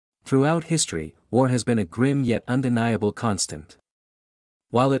Throughout history, war has been a grim yet undeniable constant.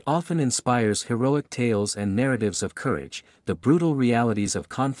 While it often inspires heroic tales and narratives of courage, the brutal realities of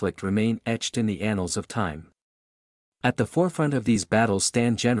conflict remain etched in the annals of time. At the forefront of these battles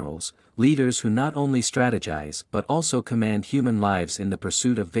stand generals, leaders who not only strategize but also command human lives in the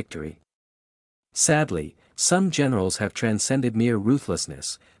pursuit of victory. Sadly, some generals have transcended mere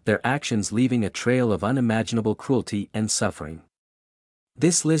ruthlessness, their actions leaving a trail of unimaginable cruelty and suffering.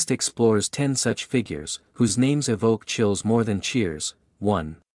 This list explores 10 such figures, whose names evoke chills more than cheers.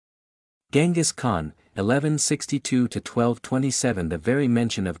 1. Genghis Khan, 1162–1227. The very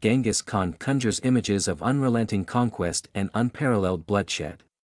mention of Genghis Khan conjures images of unrelenting conquest and unparalleled bloodshed.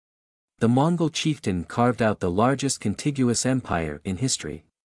 The Mongol chieftain carved out the largest contiguous empire in history.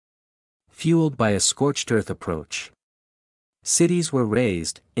 Fueled by a scorched-earth approach. Cities were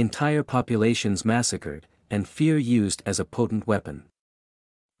razed, entire populations massacred, and fear used as a potent weapon.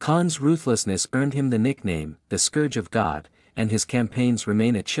 Khan's ruthlessness earned him the nickname, the Scourge of God, and his campaigns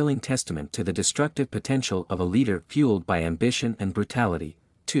remain a chilling testament to the destructive potential of a leader fueled by ambition and brutality.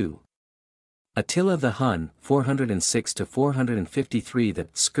 2. Attila the Hun, 406–453. The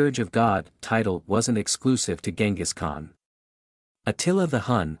Scourge of God title wasn't exclusive to Genghis Khan. Attila the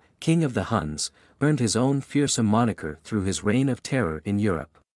Hun, king of the Huns, earned his own fearsome moniker through his reign of terror in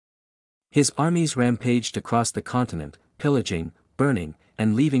Europe. His armies rampaged across the continent, pillaging, burning,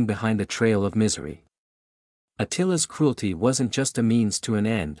 and leaving behind a trail of misery. Attila's cruelty wasn't just a means to an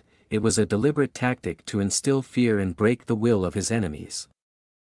end, it was a deliberate tactic to instill fear and break the will of his enemies.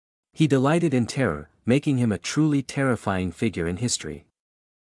 He delighted in terror, making him a truly terrifying figure in history.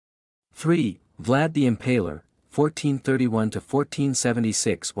 3. Vlad the Impaler,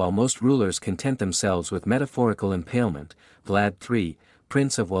 1431–1476. While most rulers content themselves with metaphorical impalement, Vlad III,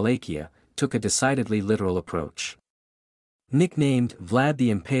 Prince of Wallachia, took a decidedly literal approach. Nicknamed Vlad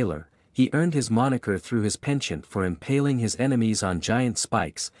the Impaler, he earned his moniker through his penchant for impaling his enemies on giant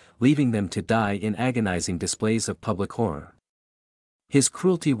spikes, leaving them to die in agonizing displays of public horror. His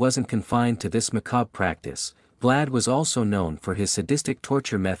cruelty wasn't confined to this macabre practice. Vlad was also known for his sadistic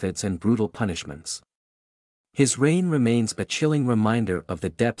torture methods and brutal punishments. His reign remains a chilling reminder of the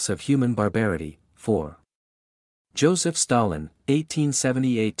depths of human barbarity. 4. Joseph Stalin,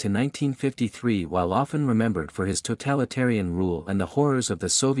 1878–1953. While often remembered for his totalitarian rule and the horrors of the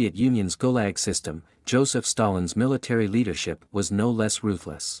Soviet Union's Gulag system, Joseph Stalin's military leadership was no less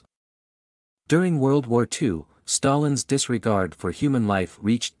ruthless. During World War II, Stalin's disregard for human life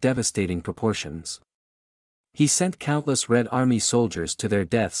reached devastating proportions. He sent countless Red Army soldiers to their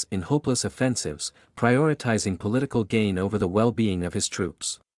deaths in hopeless offensives, prioritizing political gain over the well-being of his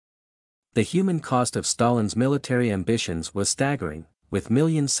troops. The human cost of Stalin's military ambitions was staggering, with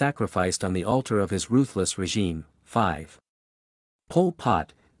millions sacrificed on the altar of his ruthless regime. 5. Pol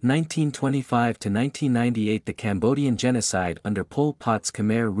Pot, 1925–1998. The Cambodian genocide under Pol Pot's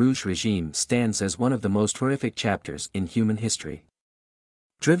Khmer Rouge regime stands as one of the most horrific chapters in human history.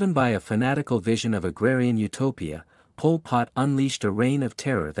 Driven by a fanatical vision of agrarian utopia, Pol Pot unleashed a reign of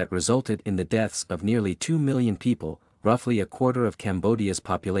terror that resulted in the deaths of nearly 2 million people, roughly a quarter of Cambodia's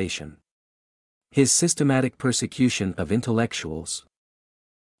population. His systematic persecution of intellectuals,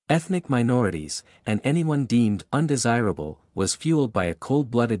 ethnic minorities, and anyone deemed undesirable was fueled by a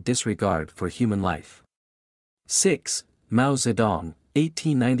cold-blooded disregard for human life. 6. Mao Zedong,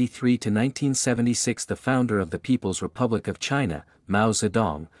 1893–1976. The founder of the People's Republic of China, Mao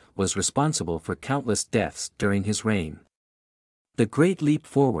Zedong, was responsible for countless deaths during his reign. The Great Leap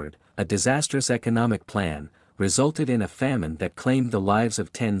Forward, a disastrous economic plan, resulted in a famine that claimed the lives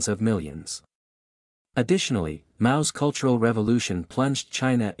of tens of millions. Additionally, Mao's Cultural Revolution plunged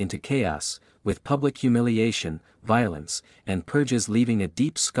China into chaos, with public humiliation, violence, and purges leaving a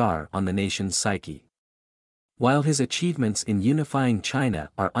deep scar on the nation's psyche. While his achievements in unifying China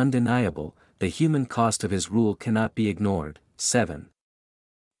are undeniable, the human cost of his rule cannot be ignored. 7.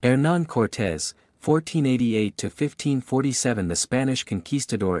 Hernán Cortés, 1488–1547. The Spanish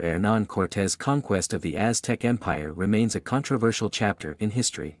conquistador Hernán Cortés' conquest of the Aztec Empire remains a controversial chapter in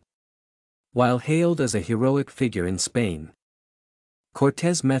history. While hailed as a heroic figure in Spain,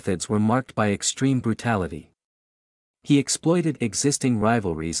 Cortés' methods were marked by extreme brutality. He exploited existing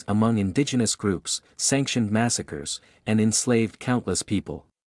rivalries among indigenous groups, sanctioned massacres, and enslaved countless people.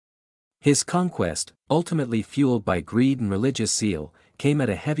 His conquest, ultimately fueled by greed and religious zeal, came at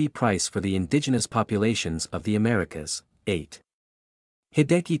a heavy price for the indigenous populations of the Americas. 8.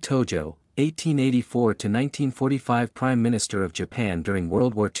 Hideki Tojo, 1884–1945. Prime Minister of Japan during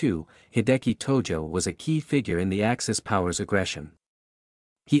World War II, Hideki Tojo was a key figure in the Axis powers' aggression.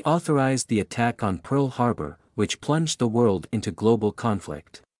 He authorized the attack on Pearl Harbor, which plunged the world into global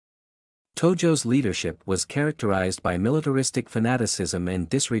conflict. Tojo's leadership was characterized by militaristic fanaticism and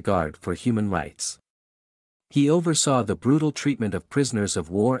disregard for human rights. He oversaw the brutal treatment of prisoners of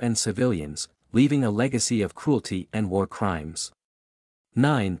war and civilians, leaving a legacy of cruelty and war crimes.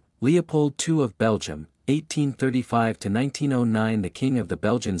 9. Leopold II of Belgium, 1835–1909. The King of the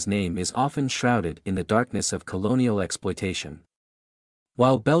Belgians' name is often shrouded in the darkness of colonial exploitation.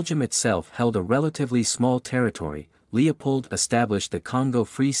 While Belgium itself held a relatively small territory, Leopold established the Congo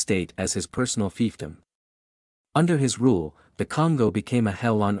Free State as his personal fiefdom. Under his rule, the Congo became a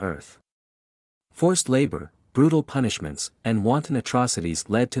hell on earth. Forced labor, brutal punishments, and wanton atrocities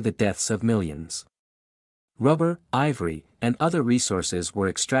led to the deaths of millions. Rubber, ivory, and other resources were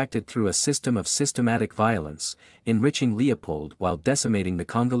extracted through a system of systematic violence, enriching Leopold while decimating the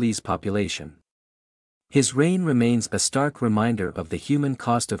Congolese population. His reign remains a stark reminder of the human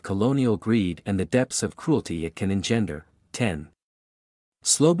cost of colonial greed and the depths of cruelty it can engender. 10.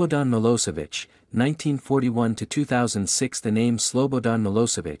 Slobodan Milosevic, 1941–2006. The name Slobodan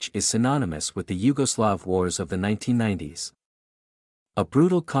Milosevic is synonymous with the Yugoslav wars of the 1990s. A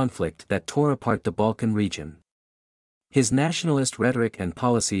brutal conflict that tore apart the Balkan region. His nationalist rhetoric and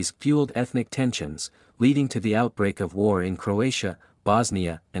policies fueled ethnic tensions, leading to the outbreak of war in Croatia,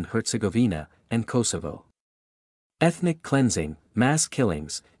 Bosnia and Herzegovina, and Kosovo. Ethnic cleansing, mass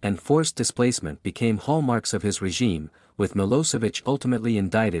killings, and forced displacement became hallmarks of his regime, with Milosevic ultimately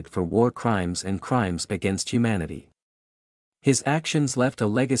indicted for war crimes and crimes against humanity. His actions left a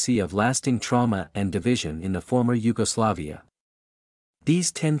legacy of lasting trauma and division in the former Yugoslavia.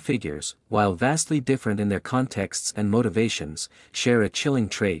 These 10 figures, while vastly different in their contexts and motivations, share a chilling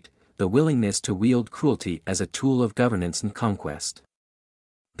trait: the willingness to wield cruelty as a tool of governance and conquest.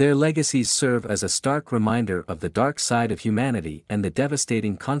 Their legacies serve as a stark reminder of the dark side of humanity and the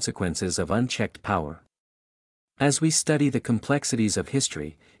devastating consequences of unchecked power. As we study the complexities of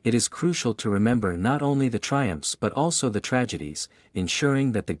history, it is crucial to remember not only the triumphs but also the tragedies,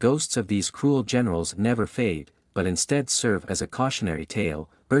 ensuring that the ghosts of these cruel generals never fade, but instead serve as a cautionary tale,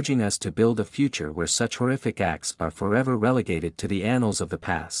 urging us to build a future where such horrific acts are forever relegated to the annals of the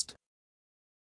past.